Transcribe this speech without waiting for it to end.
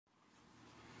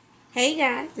Hey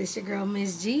guys, it's your girl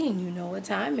Miss G, and you know what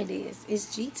time it is.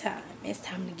 It's G time. It's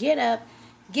time to get up,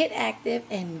 get active,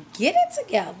 and get it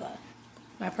together.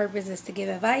 My purpose is to give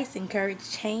advice,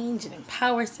 encourage change, and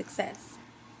empower success.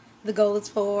 The goal is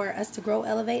for us to grow,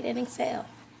 elevate, and excel.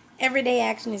 Everyday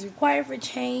action is required for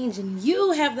change, and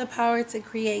you have the power to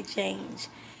create change.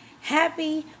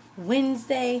 Happy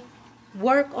Wednesday.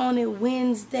 Work on it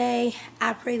Wednesday.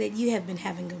 I pray that you have been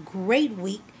having a great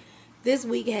week. This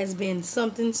week has been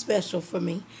something special for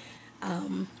me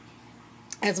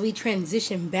as we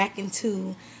transition back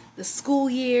into the school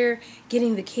year,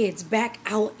 getting the kids back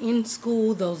out in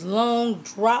school, those long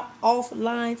drop off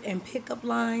lines and pickup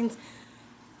lines.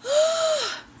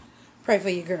 Pray for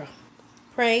your girl.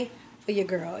 Pray for your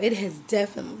girl. It has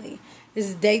definitely, this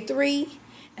is day 3,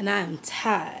 and I am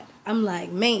tired. I'm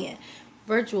like, man,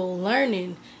 virtual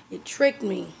learning, it tricked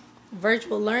me.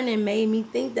 Virtual learning made me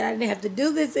think that I didn't have to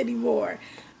do this anymore.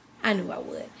 I knew I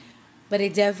would. But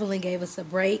it definitely gave us a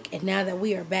break. And now that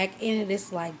we are back in it,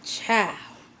 it's like, child.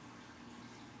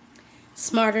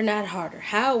 Smarter, not harder.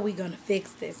 How are we going to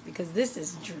fix this? Because this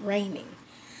is draining.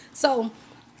 So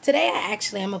today I'm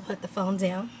going to put the phone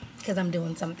down because I'm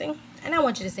doing something. And I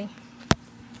want you to see.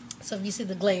 So if you see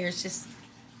the glare, it's just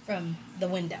from the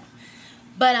window.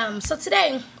 But so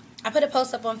today I put a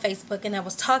post up on Facebook, and I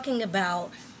was talking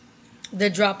about the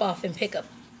drop-off and pickup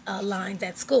lines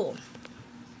at school.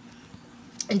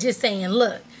 And just saying,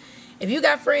 look, if you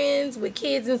got friends with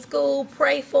kids in school,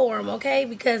 pray for them, okay?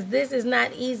 Because this is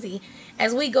not easy.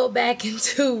 As we go back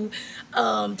into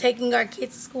taking our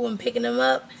kids to school and picking them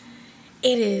up,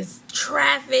 it is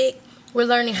traffic. We're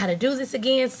learning how to do this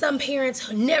again. Some parents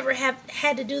who never have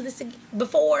had to do this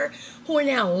before, who are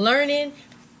now learning.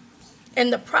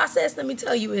 And the process, let me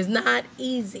tell you, is not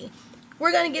easy.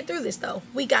 We're going to get through this, though.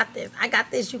 We got this. I got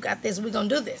this. You got this. We're going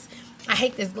to do this. I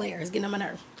hate this glare. It's getting on my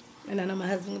nerves. And I know my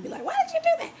husband will be like, why did you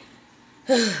do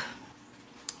that?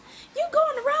 You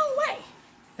going the wrong way.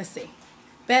 Let's see.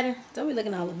 Better? Don't be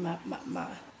looking all over my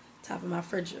top of my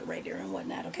refrigerator and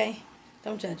whatnot, okay?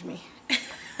 Don't judge me.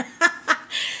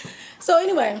 So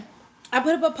anyway, I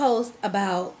put up a post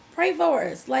about pray for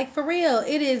us. Like, for real,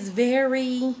 it is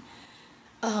very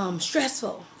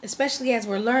stressful, especially as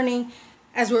we're learning.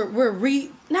 As I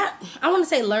want to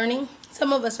say learning,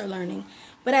 some of us are learning,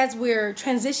 but as we're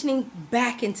transitioning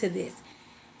back into this,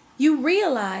 you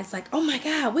realize, like, oh my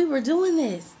God, we were doing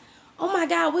this. Oh my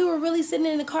God, we were really sitting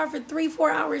in the car for 3-4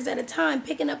 hours at a time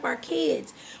picking up our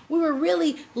kids. We were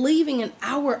really leaving an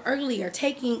hour earlier,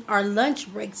 taking our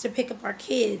lunch breaks to pick up our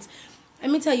kids.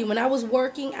 Let me tell you, when I was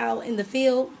working out in the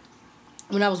field,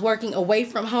 when I was working away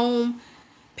from home,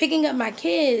 picking up my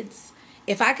kids,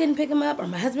 if I couldn't pick them up or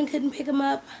my husband couldn't pick them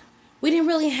up, we didn't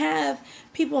really have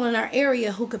people in our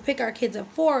area who could pick our kids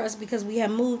up for us because we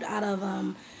had moved out of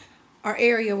our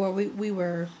area where we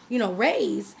were,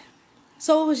 raised.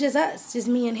 So it was just us, just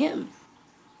me and him.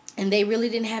 And they really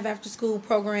didn't have after school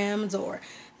programs, or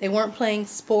they weren't playing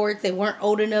sports. They weren't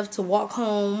old enough to walk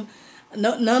home.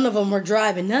 None of them were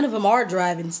driving. None of them are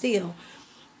driving still.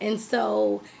 And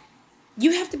so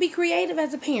you have to be creative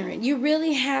as a parent. You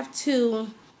really have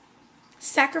to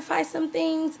sacrifice some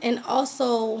things and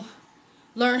also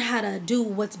learn how to do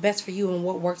what's best for you and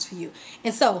what works for you.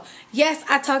 And so, yes,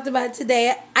 I talked about it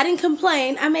today. I didn't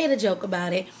complain. I made a joke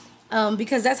about it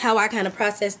because that's how I kind of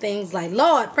process things. Like,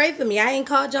 Lord, pray for me. I ain't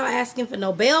called y'all asking for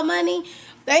no bail money.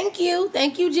 Thank you.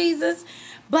 Thank you, Jesus.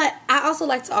 But I also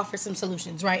like to offer some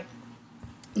solutions, right?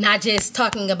 Not just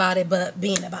talking about it, but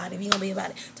being about it. If you're going to be about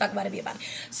it, talk about it, be about it.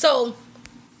 So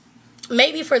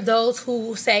maybe for those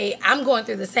who say, I'm going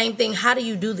through the same thing, how do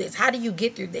you do this? How do you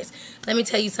get through this? Let me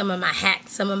tell you some of my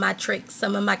hacks, some of my tricks,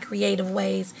 some of my creative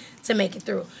ways to make it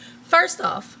through. First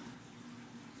off,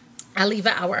 I leave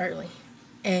an hour early.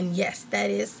 And yes,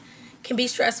 can be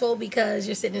stressful because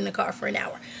you're sitting in the car for an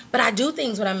hour. But I do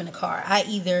things when I'm in the car. I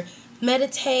either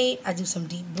meditate, I do some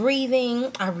deep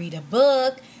breathing, I read a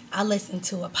book, I listen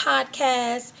to a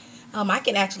podcast. I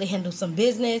can actually handle some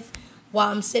business while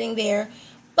I'm sitting there.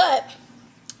 But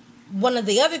one of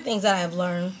the other things that I've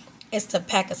learned is to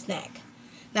pack a snack.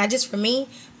 Not just for me,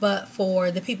 but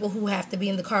for the people who have to be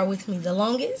in the car with me the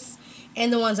longest,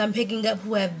 and the ones I'm picking up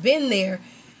who have been there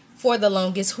for the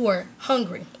longest, who are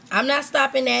hungry. I'm not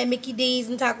stopping at Mickey D's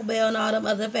and Taco Bell and all them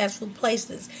other fast food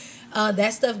places.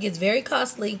 That stuff gets very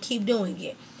costly. Keep doing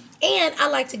it. And I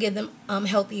like to give them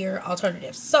healthier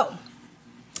alternatives. So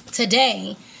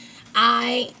today,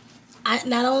 I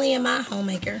not only am I a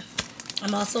homemaker,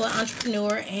 I'm also an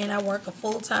entrepreneur, and I work a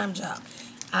full-time job.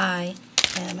 I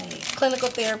am a clinical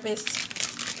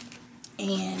therapist,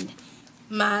 and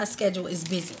my schedule is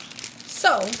busy.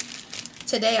 So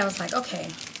today I was like, okay,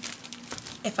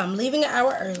 if I'm leaving an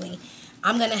hour early,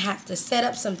 I'm going to have to set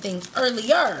up some things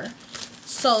earlier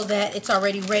so that it's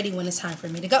already ready when it's time for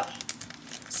me to go.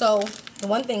 So the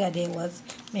one thing I did was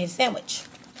made a sandwich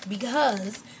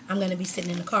because I'm going to be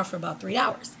sitting in the car for about 3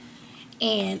 hours.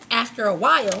 And after a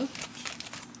while,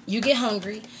 you get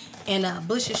hungry, and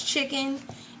Bush's Chicken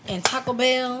and Taco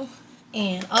Bell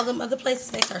and all them other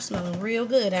places, they start smelling real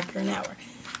good after an hour.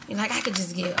 You're like, I could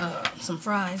just get some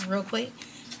fries real quick.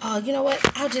 You know what?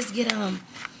 I'll just get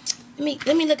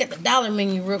let me look at the dollar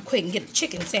menu real quick and get a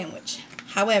chicken sandwich.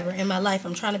 However, in my life,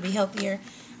 I'm trying to be healthier.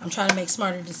 I'm trying to make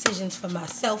smarter decisions for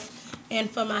myself and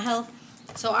for my health.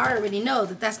 So I already know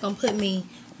that that's going to put me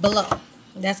below.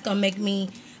 That's going to make me,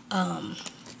 I'm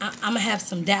going to have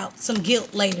some doubt, some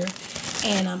guilt later,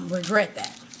 and regret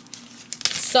that.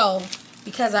 So,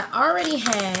 because I already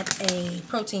had a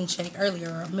protein shake earlier,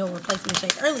 or a meal replacement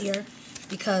shake earlier,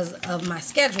 because of my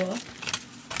schedule,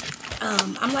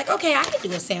 I'm like, okay, I could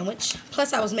do a sandwich.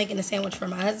 Plus, I was making a sandwich for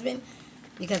my husband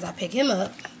because I pick him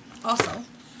up. Also,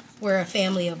 we're a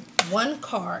family of one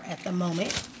car at the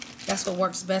moment. That's what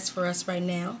works best for us right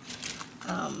now.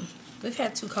 We've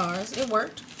had 2 cars. It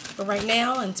worked. But right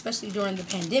now, and especially during the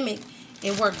pandemic,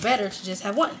 it worked better to just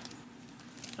have one.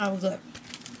 I was good.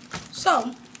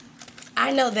 So,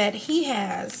 I know that he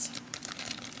has,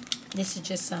 this is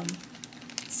just some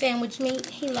sandwich meat.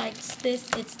 He likes this.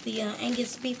 It's the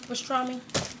Angus beef pastrami.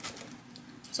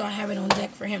 So I have it on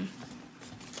deck for him.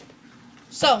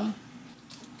 So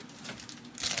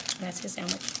that's his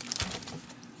sandwich.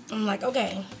 I'm like,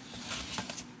 okay,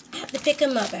 I have to pick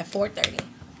him up at 4:30.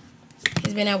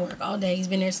 He's been at work all day. He's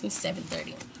been there since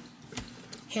 7:30.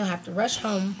 He'll have to rush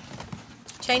home,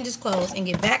 change his clothes, and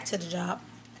get back to the job,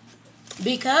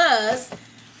 because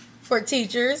for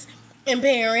teachers and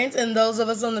parents and those of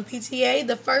us on the PTA,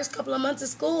 the first couple of months of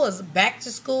school is back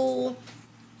to school,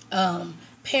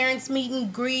 parents meet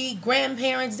and greet,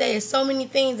 grandparents day. There's so many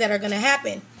things that are going to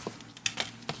happen.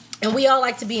 And we all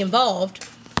like to be involved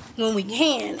when we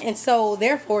can. And so,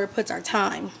 therefore, it puts our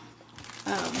time.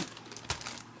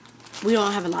 We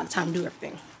don't have a lot of time to do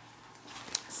everything.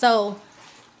 So,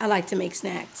 I like to make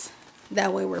snacks.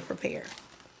 That way we're prepared.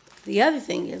 The other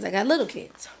thing is I got little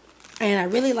kids. And I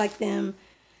really like them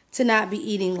to not be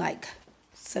eating like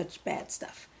such bad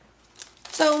stuff.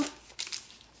 So,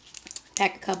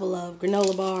 pack a couple of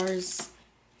granola bars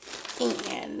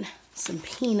and some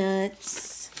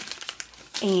peanuts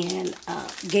and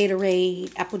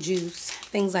Gatorade, apple juice,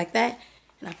 things like that.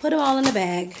 And I put them all in a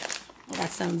bag. I got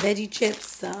some veggie chips,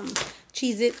 some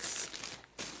Cheez-Its,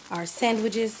 our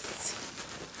sandwiches,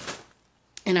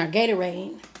 and our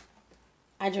Gatorade.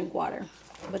 I drink water,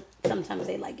 but sometimes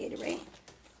they like Gatorade.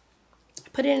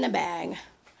 Put it in a bag,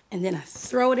 and then I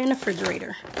throw it in the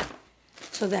refrigerator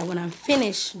so that when I'm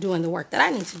finished doing the work that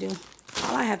I need to do,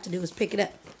 all I have to do is pick it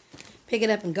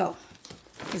up and go.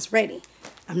 It's ready.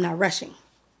 I'm not rushing.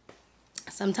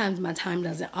 Sometimes my time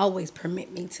doesn't always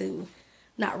permit me to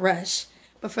not rush,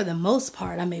 but for the most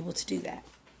part, I'm able to do that.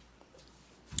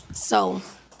 So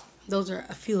those are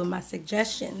a few of my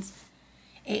suggestions.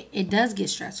 It does get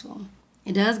stressful.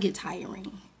 It does get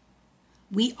tiring.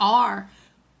 We are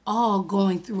all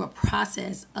going through a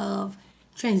process of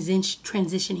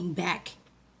transitioning back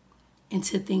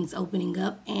into things opening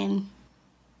up and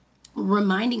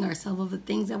reminding ourselves of the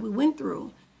things that we went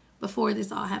through before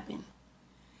this all happened.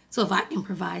 So if I can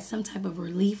provide some type of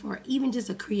relief or even just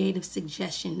a creative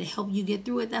suggestion to help you get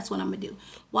through it, that's what I'm going to do.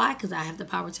 Why? Because I have the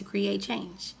power to create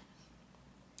change.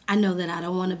 I know that I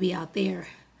don't want to be out there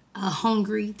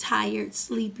hungry, tired,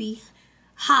 sleepy,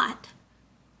 hot.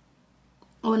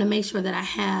 I want to make sure that I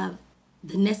have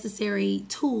the necessary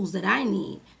tools that I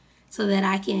need so that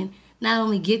I can not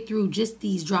only get through just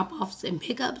these drop-offs and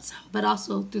pickups, but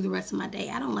also through the rest of my day.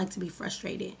 I don't like to be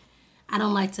frustrated. I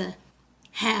don't like to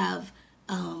have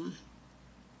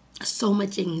so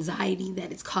much anxiety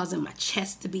that it's causing my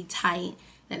chest to be tight,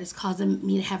 that it's causing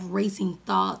me to have racing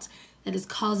thoughts, that is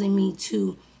causing me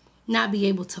to not be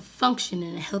able to function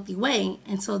in a healthy way.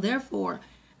 And so therefore,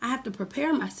 I have to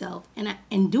prepare myself, and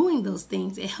in doing those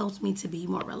things, it helps me to be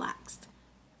more relaxed.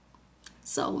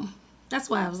 So that's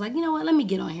why I was like, you know what, let me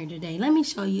get on here today. Let me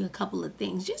show you a couple of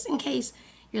things, just in case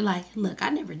you're like, look, I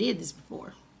never did this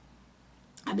before.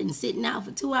 I've been sitting out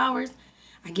for 2 hours.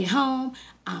 I get home,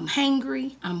 I'm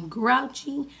hangry, I'm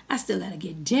grouchy. I still got to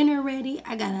get dinner ready.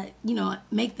 I got to,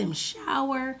 make them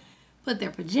shower, put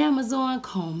their pajamas on,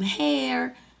 comb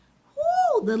hair.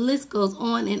 Woo, the list goes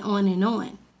on and on and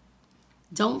on.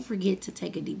 Don't forget to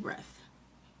take a deep breath.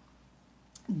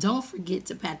 Don't forget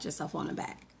to pat yourself on the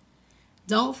back.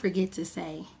 Don't forget to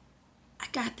say, I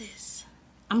got this.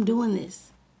 I'm doing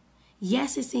this.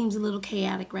 Yes, it seems a little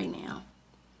chaotic right now,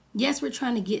 Yes, we're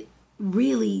trying to get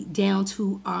really down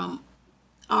to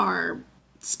our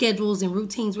schedules and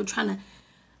routines. We're trying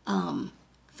to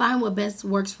find what best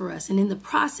works for us. And in the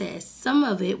process, some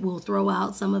of it we'll throw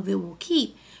out, some of it we'll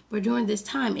keep. But during this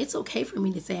time, it's okay for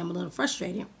me to say I'm a little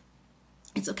frustrated.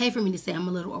 It's okay for me to say I'm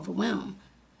a little overwhelmed.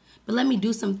 But let me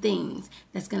do some things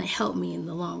that's going to help me in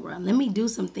the long run. Let me do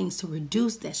some things to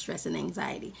reduce that stress and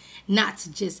anxiety, not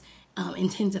to just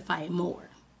intensify it more.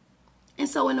 And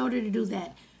so in order to do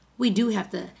that, we do have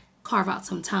to carve out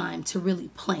some time to really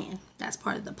plan. That's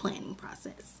part of the planning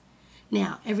process.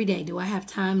 Now, every day, do I have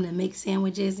time to make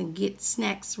sandwiches and get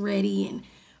snacks ready and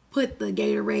put the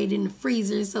Gatorade in the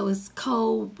freezer so it's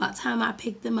cold by the time I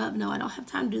pick them up? No, I don't have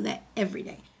time to do that every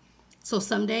day. So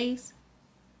some days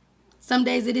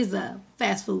it is a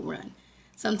fast food run.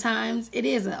 Sometimes it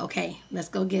is okay, let's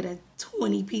go get a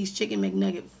 20-piece chicken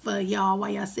McNugget for y'all while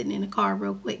y'all sitting in the car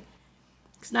real quick.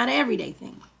 It's not an everyday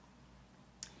thing.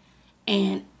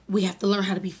 And we have to learn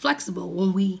how to be flexible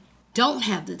when we don't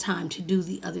have the time to do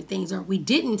the other things, or we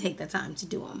didn't take the time to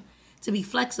do them. To be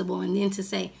flexible and then to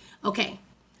say, okay,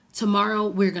 tomorrow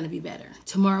we're going to be better.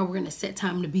 Tomorrow we're going to set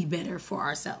time to be better for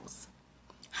ourselves.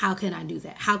 How can I do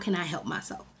that? How can I help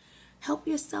myself? Help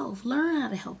yourself. Learn how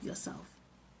to help yourself.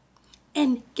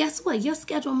 And guess what? Your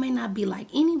schedule may not be like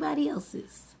anybody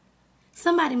else's.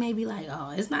 Somebody may be like,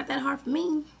 oh, it's not that hard for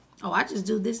me. Oh, I just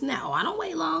do this now. Oh, I don't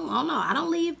wait long. Oh, no, I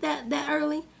don't leave that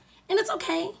early. And it's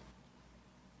okay.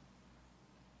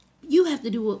 You have to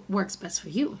do what works best for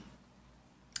you.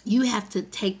 You have to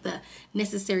take the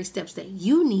necessary steps that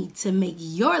you need to make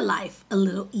your life a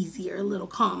little easier, a little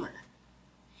calmer.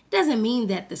 It doesn't mean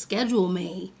that the schedule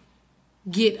may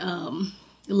get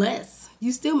less.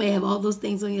 You still may have all those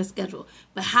things on your schedule.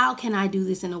 But how can I do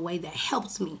this in a way that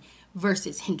helps me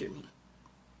versus hinder me?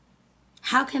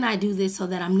 How can I do this so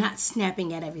that I'm not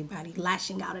snapping at everybody,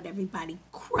 lashing out at everybody,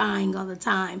 crying all the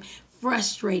time,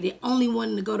 frustrated, only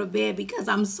wanting to go to bed because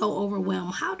I'm so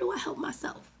overwhelmed? How do I help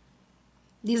myself?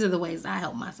 These are the ways I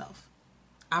help myself.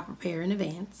 I prepare in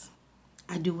advance.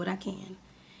 I do what I can.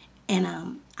 And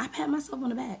I pat myself on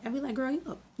the back. I be like, girl,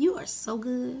 you are so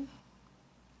good.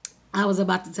 I was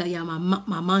about to tell y'all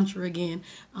my mantra again.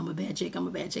 I'm a bad chick. I'm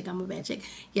a bad chick. I'm a bad chick.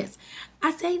 Yes,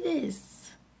 I say this.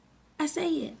 I say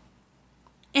it.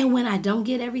 And when I don't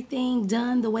get everything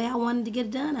done the way I wanted to get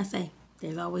it done, I say,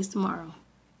 there's always tomorrow.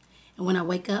 And when I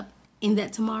wake up in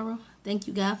that tomorrow, thank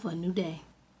you, God, for a new day.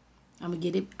 I'm going to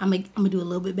get it. I'm going to do a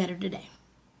little bit better today.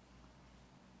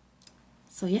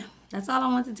 So, yeah, that's all I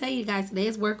want to tell you guys. Today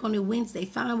is Work on It Wednesday.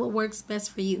 Find what works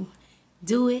best for you.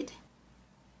 Do it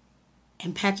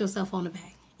and pat yourself on the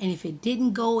back. And if it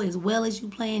didn't go as well as you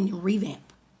planned, then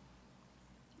revamp.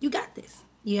 You got this.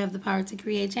 You have the power to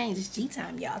create change. It's G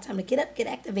time, y'all. Time to get up, get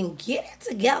active, and get it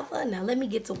together. Now let me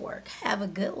get to work. Have a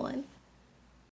good one.